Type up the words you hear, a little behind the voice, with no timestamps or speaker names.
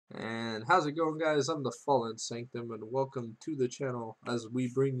And how's it going, guys? I'm the Fallen Sanctum, and welcome to the channel as we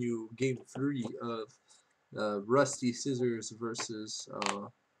bring you Game 3 of Rusty Scissors versus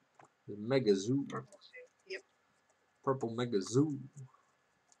the Mega Zoo. Yep. Purple Mega Zoo.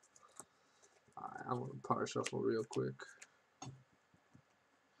 I'm going to power shuffle real quick.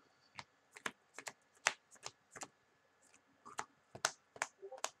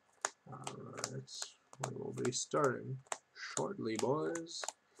 Alright, we will be starting shortly, boys.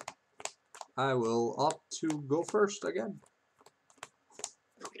 I will opt to go first again.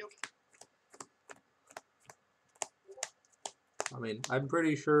 I mean, I'm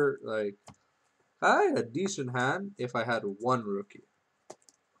pretty sure, like, I had a decent hand if I had one rookie.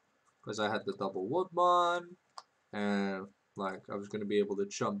 Because I had the double Woodmon, and, like, I was going to be able to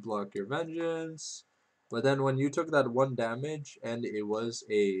chump block your Vengeance. But then when you took that one damage and it was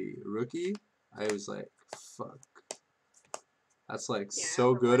a rookie, I was like, fuck. That's, like,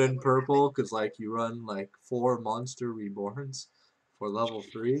 so good in purple, because, like, you run, like, 4 monster reborns for level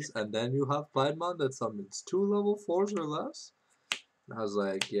 3s, and then you have Piedmon that summons 2 level 4s or less. I was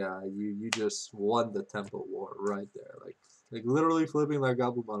like, yeah, you just won the Temple War right there. Like literally flipping that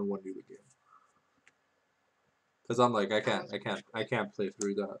Gabumon won you the game. Cause I'm like, I can't play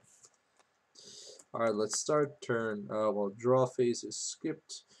through that. All right, let's start turn. Well, draw phase is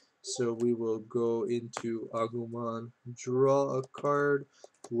skipped, so we will go into Agumon, draw a card,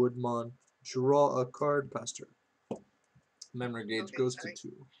 Woodmon, draw a card, pass turn. Memory gauge goes to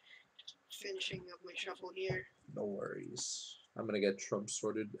 2. Finishing up my shuffle here. No worries. I'm gonna get Trump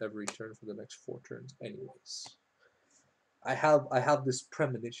sorted every turn for the next 4 turns, anyways. I have this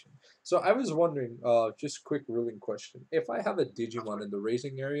premonition. So I was wondering, just quick ruling question. If I have a Digimon in the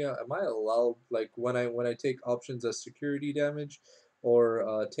raising area, am I allowed, like, when I take options as security damage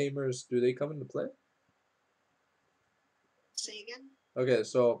or tamers, do they come into play? Say again? Okay,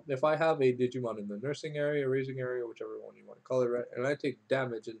 so if I have a Digimon in the nursing area, raising area, whichever one you want to call it, right, and I take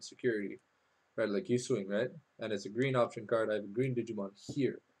damage and security, right, like you swing, right, and it's a green option card, I have a green Digimon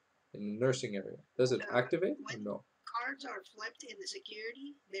here in the nursing area. Does it activate or no? Cards are flipped in the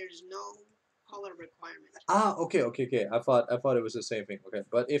security, there's no color requirement. Ah, okay. I thought it was the same thing. Okay,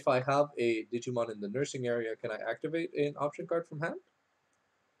 but if I have a Digimon in the nursing area, can I activate an option card from hand?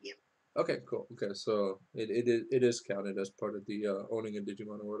 Yep. Okay, cool. Okay, so it is counted as part of the owning a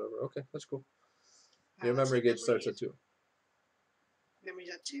Digimon or whatever. Okay, that's cool. Your memory gauge starts at 2. Memory's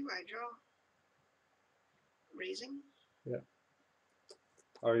at 2. I draw. Raising. Yeah.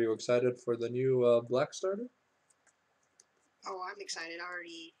 Are you excited for the new black starter? Oh, I'm excited. I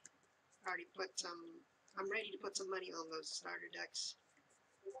already put some. I'm ready to put some money on those starter decks.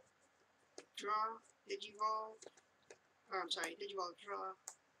 Draw. Digivolve. Or I'm sorry, Digivolve draw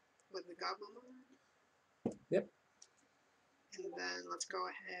with the Goblin. Yep. And then let's go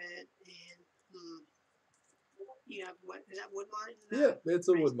ahead and you have what? Is that Woodmon? Yeah, it's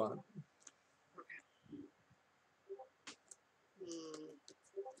a Woodmon. Okay.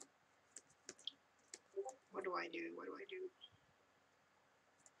 What do I do? What do I do?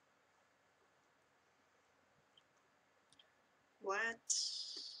 What?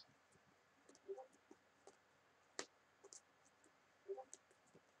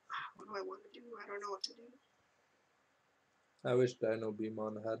 What do I want to do? I don't know what to do. I wish Dino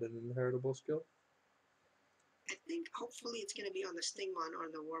Beamon had an inheritable skill. I think hopefully it's going to be on the Stingmon or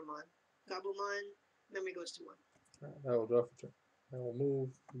the Warmon. Gabumon, memory goes to 1. I will draw for turn. I will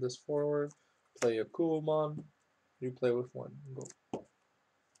move this forward, play a Coolmon. You play with 1. Go.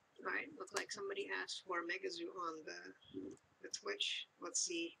 Alright, looks like somebody asked for Megazoo on the Twitch. Let's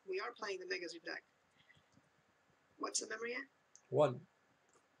see. We are playing the Megazoo deck. What's the memory at? 1.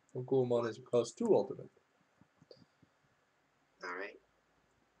 Coolmon is cost 2 ultimate. Alright.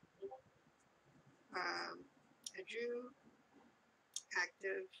 I drew.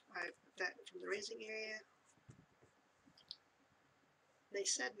 Active. I put that from the raising area. They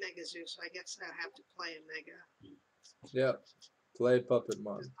said Megazoo, so I guess I have to play a Mega. Yeah. Play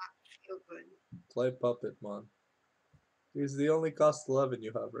Puppetmon. Does not feel good. Play Puppetmon. He's the only cost 11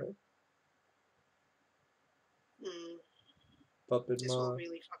 you have, right? Puppetmon. This will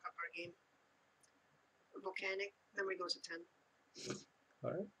really fuck up our game. Volcanic, memory goes to 10.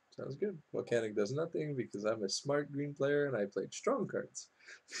 Alright, sounds good. Volcanic does nothing because I'm a smart green player and I played strong cards.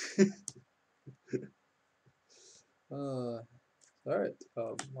 Alright,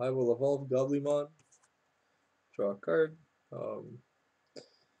 I will evolve Goblimon, draw a card. I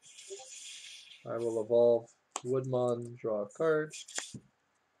will evolve Woodmon, draw a card.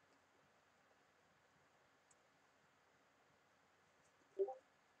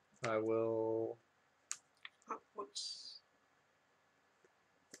 I will... whoops.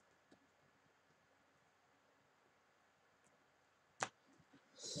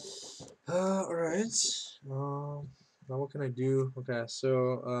 Alright. Now what can I do? Okay,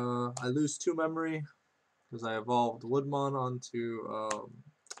 so I lose 2 memory because I evolved Woodmon onto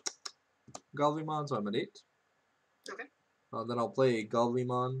Galvimon, so I'm at 8. Okay. Then I'll play a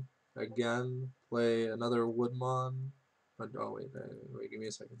Galvimon again, play another Woodmon. Oh wait, wait, give me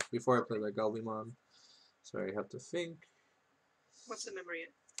a second. Before I play that Galvimon, sorry, I have to think. What's the memory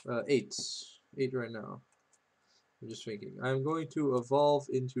at? 8. 8 right now. I'm just thinking. I'm going to evolve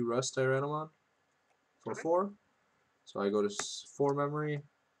into Rustyrannomon for Okay. 4. So I go to 4 memory.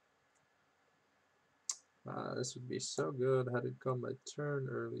 This would be so good had it come my turn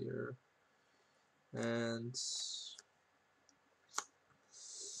earlier. And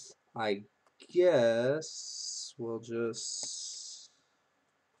I guess we'll just...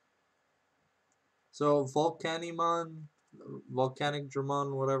 So Volcanimon, Volcanic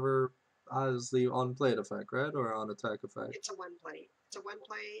Dramon, whatever, has the on-plate effect, right? Or on attack effect? It's a one play. It's a one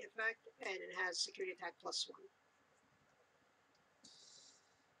play effect, and it has security attack +1.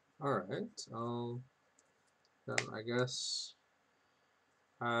 Alright, then I guess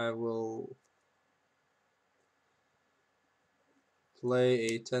I will play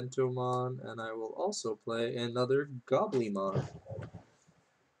a Tentomon, and I will also play another Gobblemon.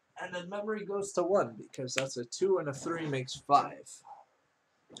 And then memory goes to 1, because that's a 2 and a 3 makes 5.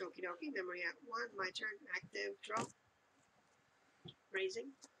 Okie dokie, memory at 1. My turn. Active, draw.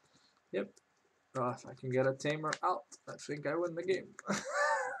 Raising. Yep. If I can get a Tamer out, I think I win the game.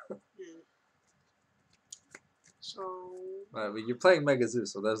 So... But you're playing Mega Zoo,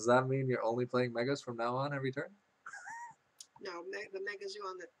 so does that mean you're only playing Megas from now on every turn? No, the Mega Zoo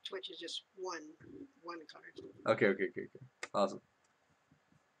on the Twitch is just one card. Okay. Awesome.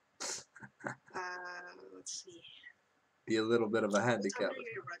 Let's see. Be a little bit of a What's handicap.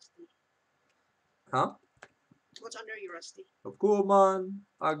 under your Rusty? Huh? What's under your Rusty? Akumon,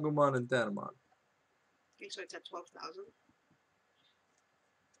 Agumon, and Tanamon. Okay, so it's at 12,000.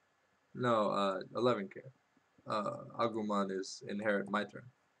 No, 11k. Agumon is inherit my turn.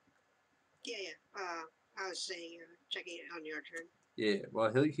 Yeah. I was saying, checking it on your turn. Yeah,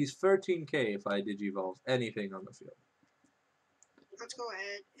 well, he's 13k if I digivolve anything on the field. Let's go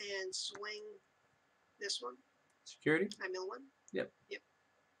ahead and swing this one. Security? I mill one. Yep.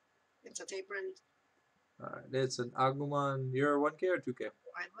 It's a Taperin. Alright, it's an Agumon. You're 1k or 2k?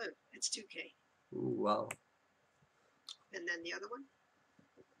 I live. It's 2k. Ooh, wow. And then the other one?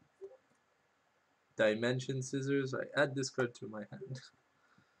 Dimension Scissors. I add this card to my hand.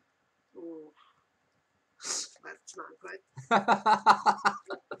 Ooh. That's not good.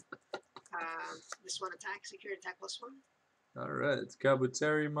 This one attack, secure attack +1. Alright, it's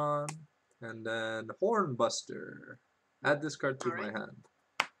Kabuterimon. And then Hornbuster. Add this card to my hand.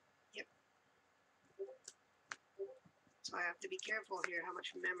 Yep. So I have to be careful here how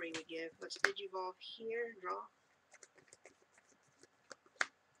much memory we give. Let's digivolve here, draw.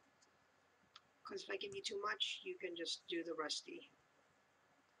 Because if I give you too much, you can just do the Rusty.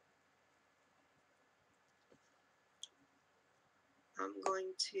 I'm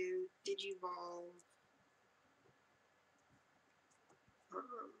going to digivolve.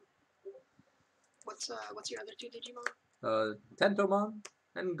 What's your other 2 Digimon? Tentomon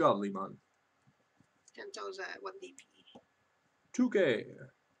and Gobblemon. Tento's at what DP? 2k.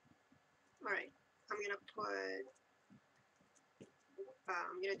 Alright. I'm gonna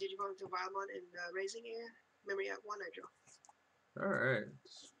digivolve into Wildmon and raising area. Memory at 1, I draw. Alright.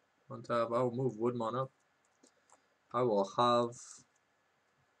 On top, I will move Woodmon up. I will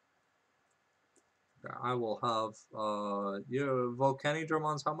have your Volcanic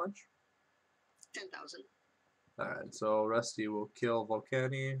Dramon's how much? 10,000. Alright, so Rusty will kill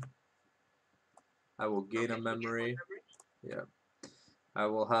Volcani. I will gain a memory. Yeah. I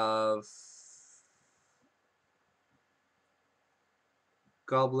will have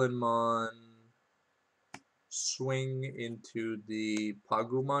Goblinmon swing into the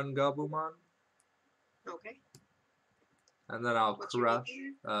Pagumon Gabumon. Okay. And then I'll crash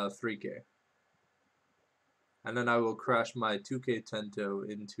 3k. And then I will crash my 2k Tento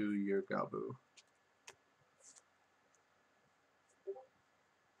into your Gabu.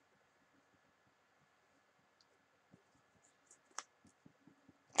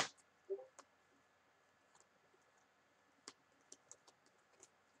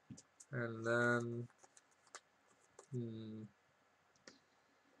 And then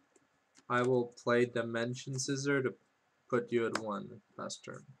I will play Dimension Scissor to put you at 1 last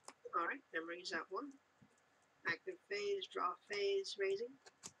turn. Alright, memories at 1. Active phase, draw phase, raising.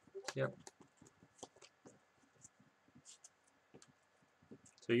 Yep.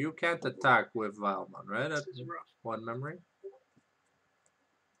 So you can't attack with Vilemon, right? At 1 memory?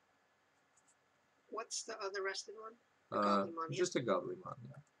 What's the other rested one? The Goblin, yeah. Just a Goblin,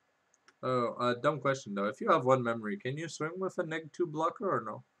 yeah. Oh, dumb question though. If you have one memory, can you swing with a -2 blocker or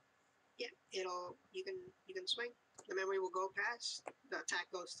no? Yeah, you can swing. The memory will go past, the attack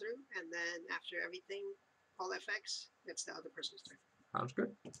goes through, and then after everything, all effects, it's the other person's turn. Sounds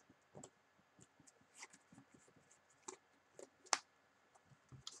good.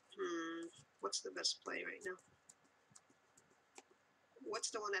 What's the best play right now? What's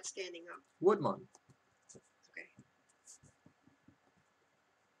the one that's standing up? Woodmon. Okay.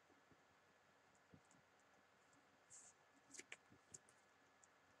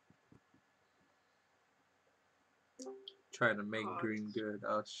 Trying to make green good.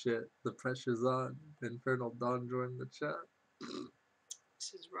 Oh shit, the pressure's on. Infernal Dawn joined the chat.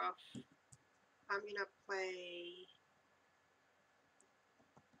 This is rough. I'm gonna play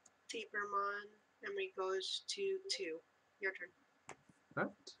Tapermon. Memory goes to 2. Your turn.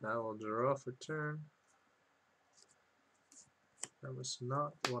 Alright, I will draw for turn. That was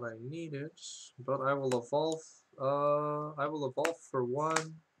not what I needed, but I will evolve. I will evolve for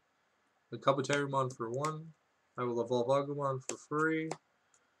 1. The Kabuterimon for 1. I will evolve Agumon for free.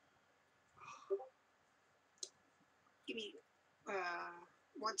 Give me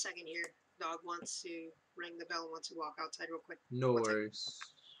 1 second here. Dog wants to ring the bell and wants to walk outside real quick. No worries.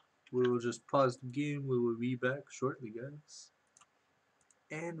 We will just pause the game. We will be back shortly, guys.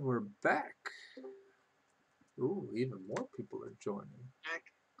 And we're back. Ooh, even more people are joining.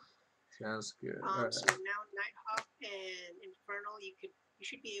 Back. Sounds good. So now Nighthawk and Infernal, you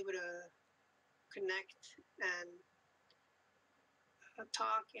should be able to connect and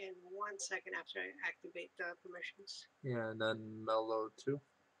talk in 1 second after I activate the permissions. Yeah, and then Mellow too.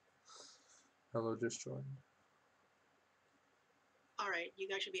 Mellow just joined. Alright, you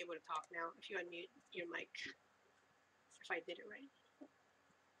guys should be able to talk now if you unmute your mic. If I did it right.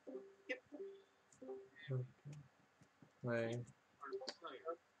 Yep. Okay.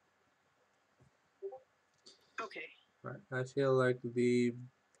 Okay. Right. I feel like the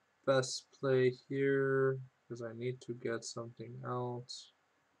best play here, because I need to get something else,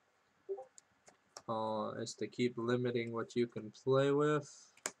 is to keep limiting what you can play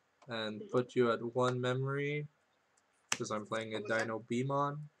with and put you at 1 memory, because I'm playing a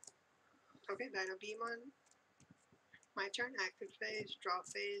Dino-Beamon. Okay, Dino-Beamon. My turn. Active phase, draw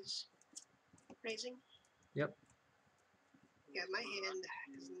phase, raising. Yep. Yeah, my hand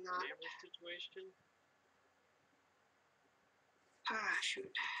is not. Situation. Ah,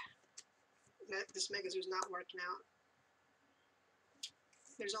 shoot. This Megazoo's not working out.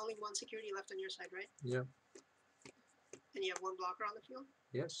 There's only 1 security left on your side, right? Yep. And you have 1 blocker on the field?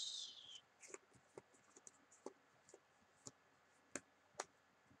 Yes.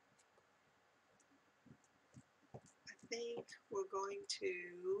 I think we're going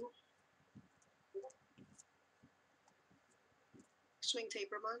to swing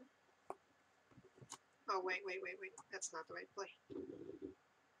Tapermon. Oh, wait. That's not the right play.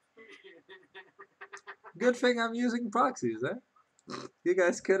 Good thing I'm using proxies, eh? You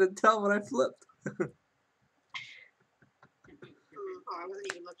guys couldn't tell when I flipped. I wasn't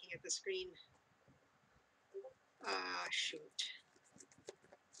even looking at the screen. Shoot.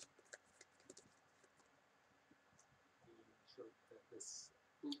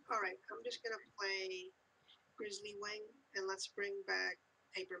 Alright, I'm just gonna play Grizzly Wing, and let's bring back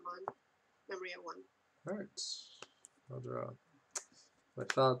Tapermon. Memory at 1. Alright. I'll draw.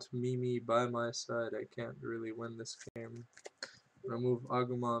 Without Mimi by my side, I can't really win this game. I'm gonna move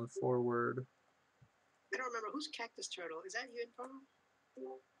Agumon forward. I don't remember. Who's Cactus Turtle? Is that you, Infernal?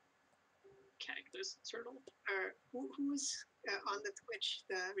 Cactus Turtle? Or who's on the Twitch,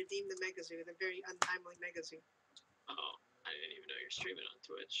 the Redeem the Megazoo, the very untimely Megazoo? Oh, I didn't even know you're streaming on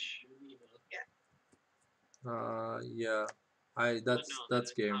Twitch. Yeah. Yeah.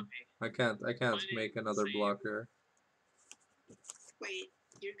 That's game. I can't make another blocker. Wait,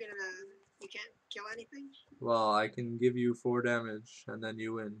 you can't kill anything? Well, I can give you 4 damage and then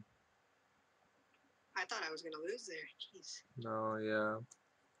you win. I thought I was gonna lose there. Jeez. No, yeah.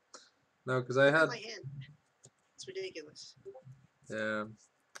 No, because I had. My hand. It's ridiculous. Yeah.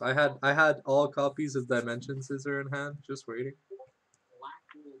 I had all copies of Dimension Scissor in hand, just waiting.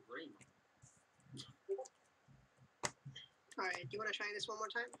 Alright, do you want to try this one more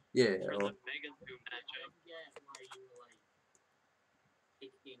time? Yeah. For the Megazoo matchup. I get why you were like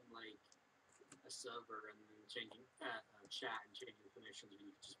picking like a server and then changing chat and changing permissions when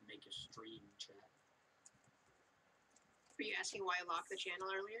you could just make a stream chat. Were you asking why I locked the channel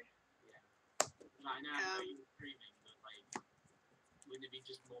earlier? Yeah. No, I know you were streaming, but like Wouldn't it be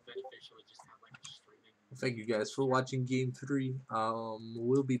just more beneficial to just have like a streaming? Thank you guys for watching Game 3.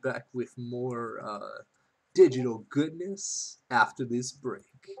 We'll be back with more digital goodness after this break.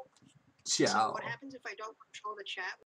 So Ciao. what happens if I don't control the chat?